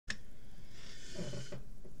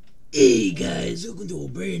Hey guys, welcome to a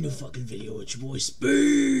brand new fucking video with your boy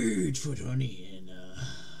Spurd 420, and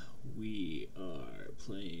we are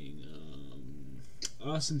playing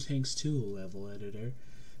Awesome Tanks 2 level editor.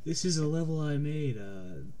 This is a level I made.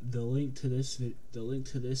 The link to this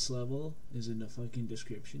level is in the fucking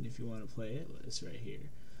description if you want to play it. It's right here.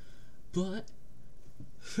 But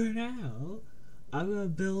for now, I'm gonna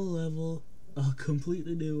build a level, a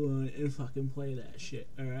completely new one, and fucking play that shit.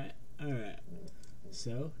 Alright? Alright.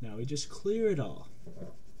 So, now we just clear it all.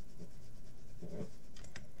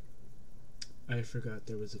 I forgot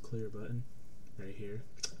there was a clear button right here.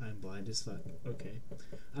 I'm blind as fuck. Okay.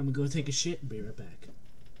 I'm gonna go take a shit and be right back.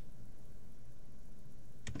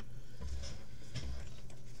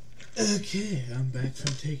 Okay, I'm back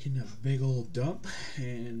from taking a big old dump,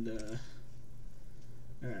 and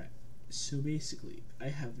alright. So basically, I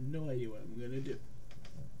have no idea what I'm gonna do.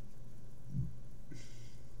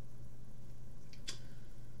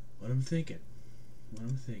 What I'm thinking.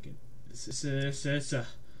 It's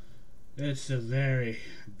a very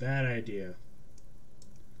bad idea.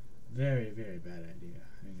 Very, very bad idea.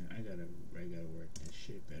 Hang on, I gotta work this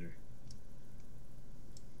shit better.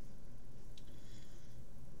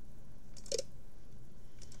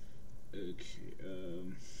 Okay,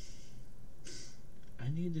 I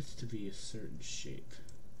need this to be a certain shape.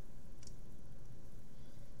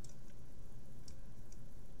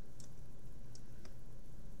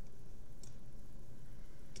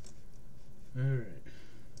 Alright.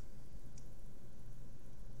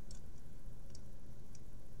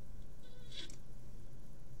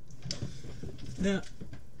 Now,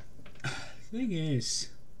 thing is,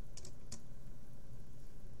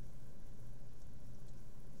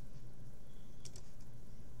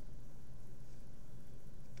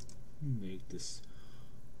 make this.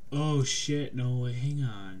 Oh shit, no way, hang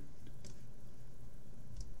on.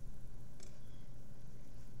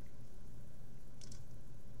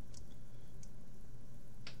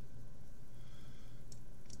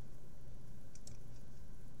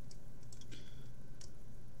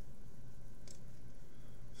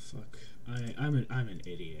 Fuck. I'm an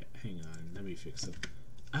idiot. Hang on, let me fix it.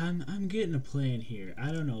 I'm getting a plan here.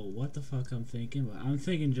 I don't know what the fuck I'm thinking, but I'm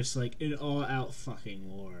thinking just like an all-out fucking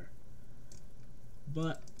war.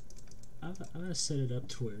 But I'm gonna set it up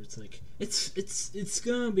to where it's like it's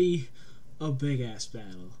gonna be a big ass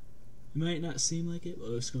battle. It might not seem like it,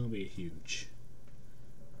 but it's gonna be huge.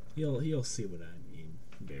 You'll see what I mean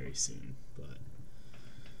very soon. But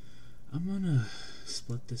I'm gonna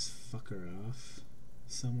split this fucker off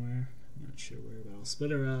somewhere. I'm not sure where, but I'll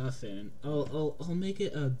split her off and I'll make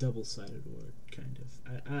it a double-sided word, kind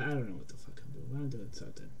of. I don't know what the fuck I'm doing. I'm doing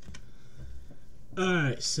something.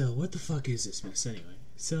 Alright, so what the fuck is this mess anyway?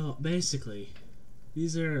 So basically,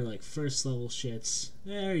 these are like first level shits.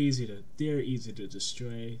 They're easy to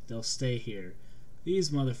destroy. They'll stay here. These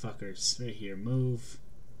motherfuckers right here move.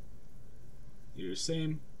 You're the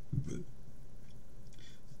same.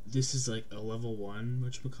 This is like a level 1,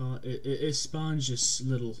 whatchamacallit. It spawns just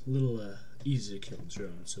little easy to kill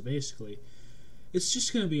drones. So basically, it's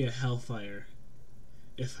just gonna be a hellfire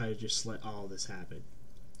if I just let all this happen.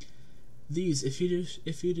 These, if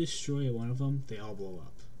you destroy one of them, they all blow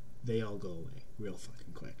up. They all go away real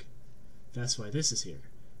fucking quick. That's why this is here,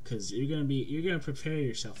 cause you're gonna prepare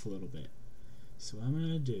yourself a little bit. So what I'm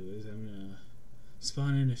gonna do is I'm gonna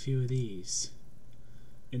spawn in a few of these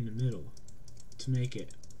in the middle to make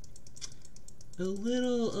it a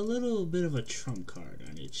little bit of a trump card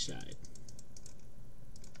on each side.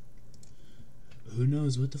 Who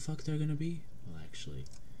knows what the fuck they're gonna be? Well, actually,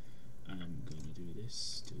 I'm gonna do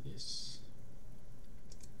this, and this,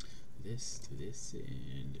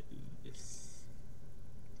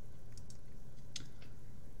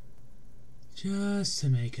 just to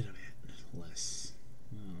make it a bit less.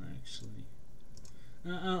 Well, actually,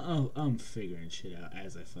 I'm figuring shit out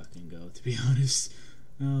as I fucking go. To be honest,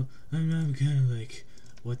 I'm kind of like,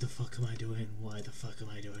 what the fuck am I doing? Why the fuck am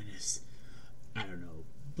I doing this? I don't know.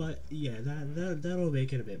 But yeah, that'll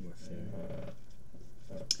make it a bit more fair.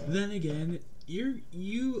 Then again,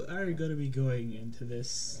 you are gonna be going into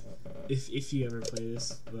this if you ever play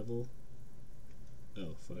this level.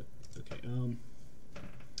 Oh fuck. Okay.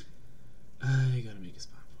 I gotta make a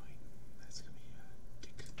spawn point. That's gonna be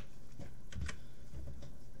dick.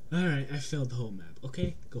 All right, I failed the whole map.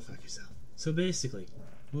 Okay, go fuck yourself. So basically,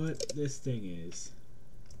 what this thing is,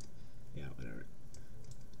 yeah, whatever.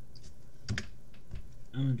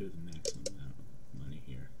 I'm gonna do the maximum amount of money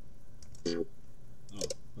here. Oh,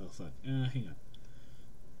 well, fuck. Hang on.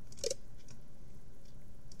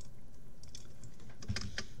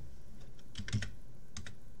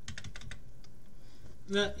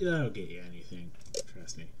 That'll get you anything.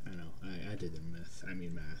 Trust me. I know. I did the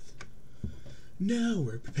math. Now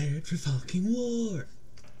we're prepared for fucking war.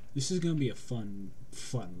 This is gonna be a fun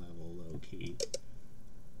level, low key.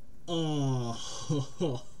 Oh,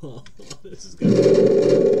 this is gonna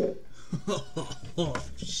be. Oh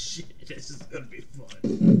shit! This is gonna be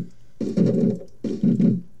fun.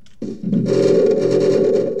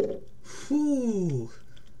 Whew.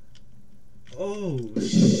 Oh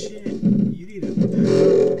shit! You need a.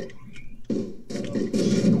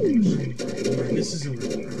 This is a war.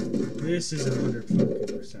 This is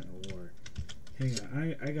 100% a war. Hang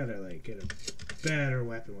on, I gotta like get a better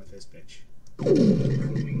weapon with this bitch.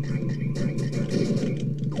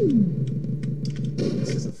 This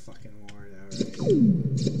is a fucking war, alright.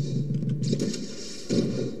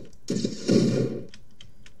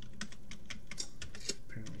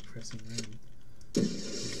 Apparently pressing round.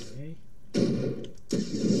 Okay.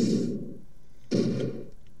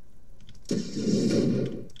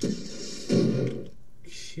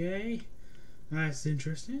 Okay. That's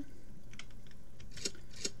interesting.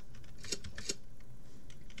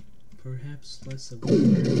 Perhaps less of a war.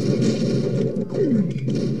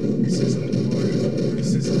 This is a war.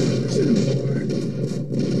 This is 100% a war.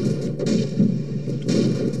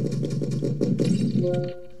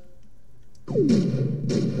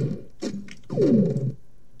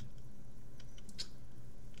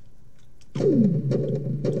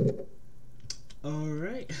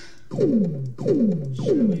 Alright.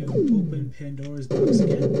 Shall we open Pandora's box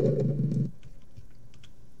again?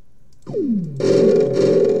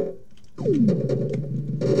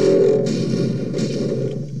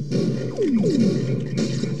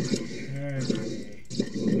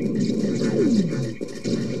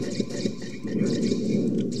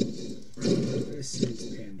 This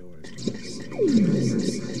is Pandora's box.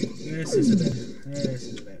 This is a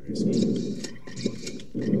bit risky.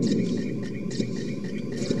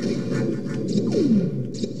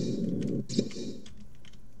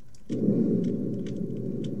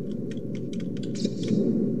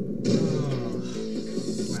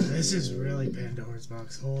 This is really Pandora's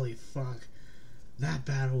box. Holy fuck. That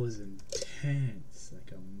battle was intense.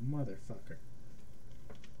 Like a motherfucker.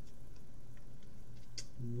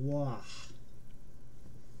 Wow.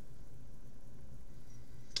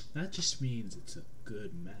 That just means it's a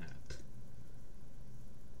good map.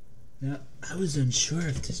 Now, I was unsure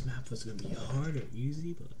if this map was going to be hard or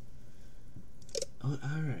easy, but... Oh,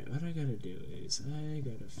 alright, what I gotta do is I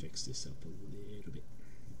gotta fix this up a little bit.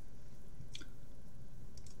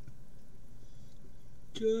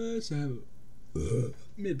 Just have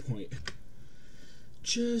midpoint.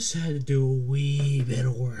 Just had to do a wee bit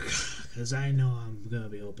of work because I know I'm gonna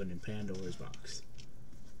be opening Pandora's box.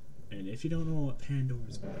 And if you don't know what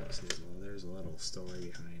Pandora's box is, well, there's a little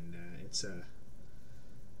story behind that. It's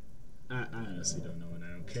I honestly don't know and I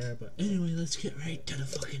don't care. But anyway, let's get right to the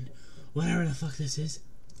fucking whatever the fuck this is.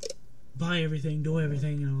 Buy everything, do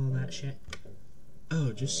everything, and all that shit.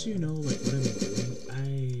 Oh, just so you know, like, what I've been doing,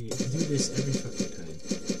 I do this every fucking time.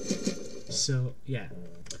 So, yeah.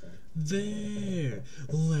 There!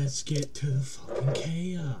 Let's get to the fucking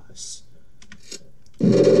chaos.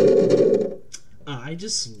 I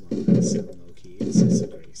just love that sound, low-key. It's just a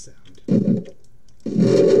great sound.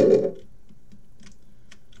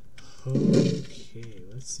 Okay,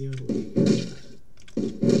 let's see what we got.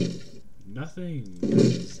 Nothing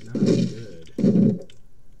is not good.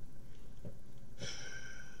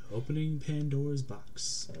 Opening Pandora's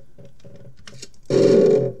box.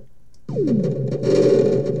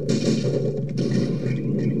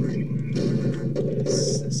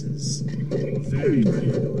 Yes, this is very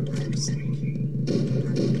Pandora box-like.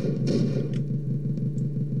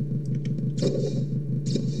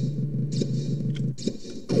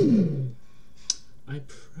 I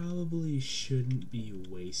probably shouldn't be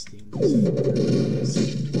wasting this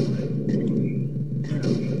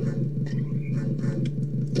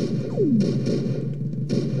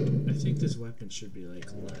I think this weapon should be like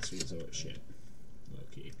last resort shit.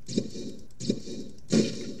 Okay.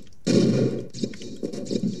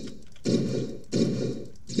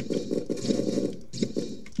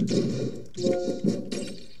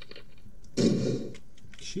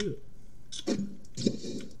 Cute.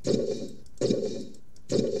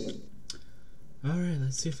 Alright,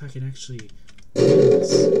 let's see if I can actually do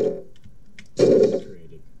this.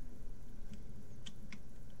 Created.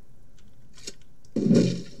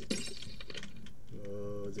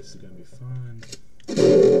 Oh, this is gonna be fun.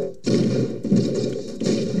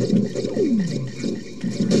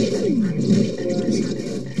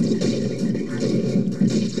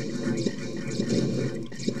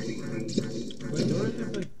 Wait, do I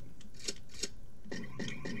have like...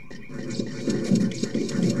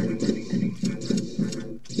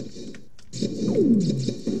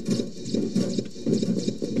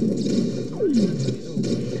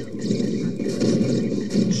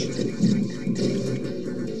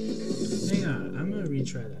 gonna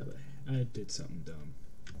retry that way. I did something dumb.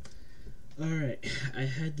 Alright, I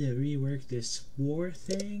had to rework this war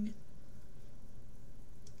thing.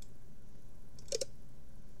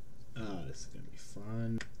 Oh, this is gonna be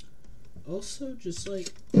fun. Also, just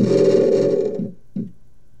like the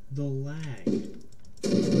lag.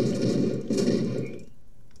 The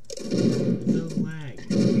lag.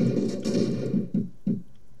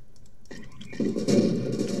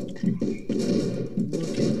 Look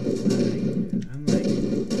at the lag, man. I'm like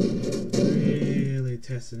really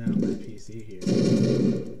testing out my PC here.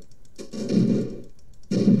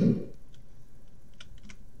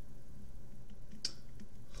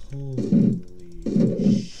 Holy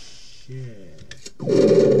shit.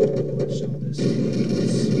 Watch all this.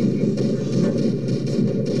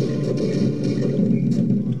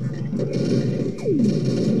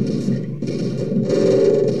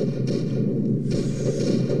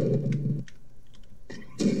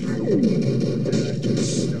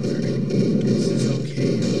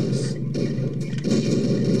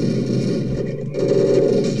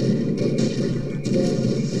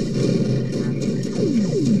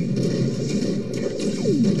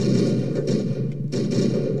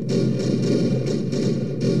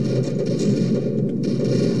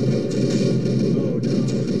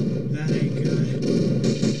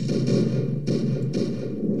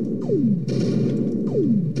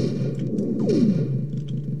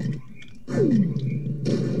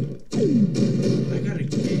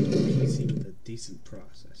 Decent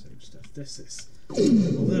processor and stuff. This is a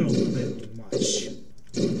little bit much.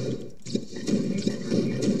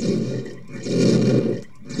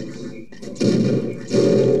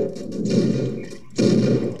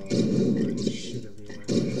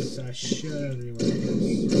 I should have reworked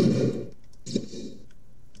this.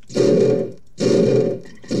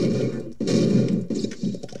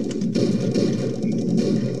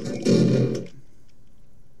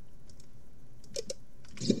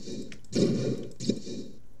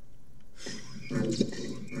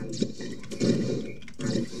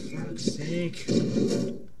 Sake.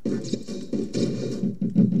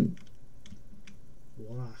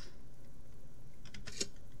 Wow.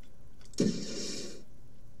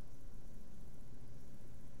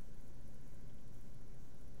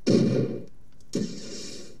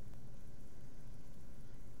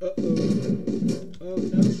 Uh-oh. Oh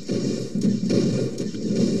no.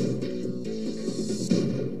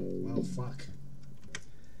 Well, fuck.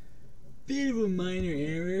 Bit of a minor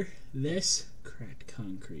error. This cracked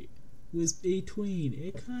concrete was between.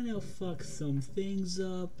 It kind of fucked some things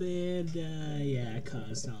up and yeah, it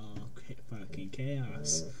caused all fucking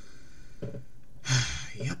chaos.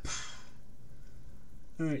 Yep.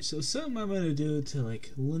 Alright, so something I'm gonna do to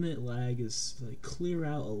like limit lag is like clear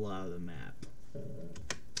out a lot of the map.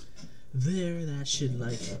 There, that should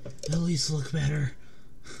like at least look better.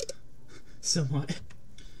 Somewhat.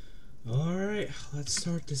 Alright, let's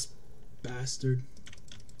start this bastard.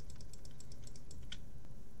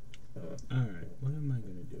 Alright, what am I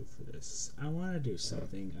going to do for this? I want to do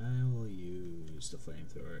something. I will use the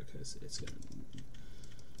flamethrower because it's going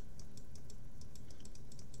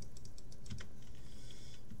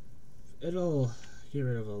to... It'll get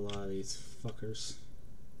rid of a lot of these fuckers.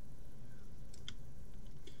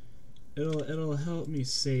 It'll help me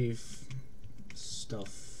save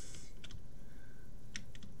stuff.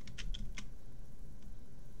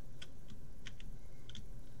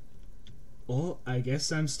 Well, I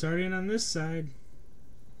guess I'm starting on this side.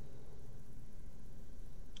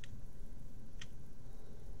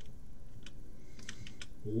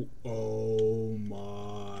 Oh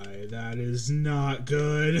my, that is not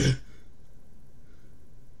good.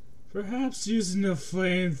 Perhaps using a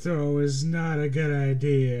flamethrower is not a good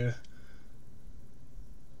idea.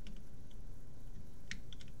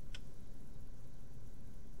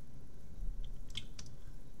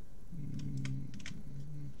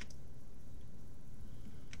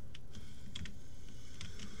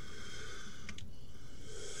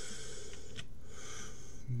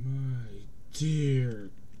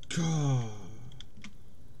 Dear God.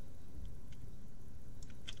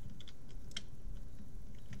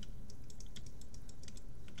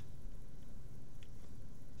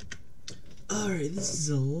 Alright, this is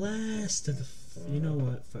the last of the... You know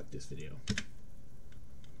what? Fuck this video.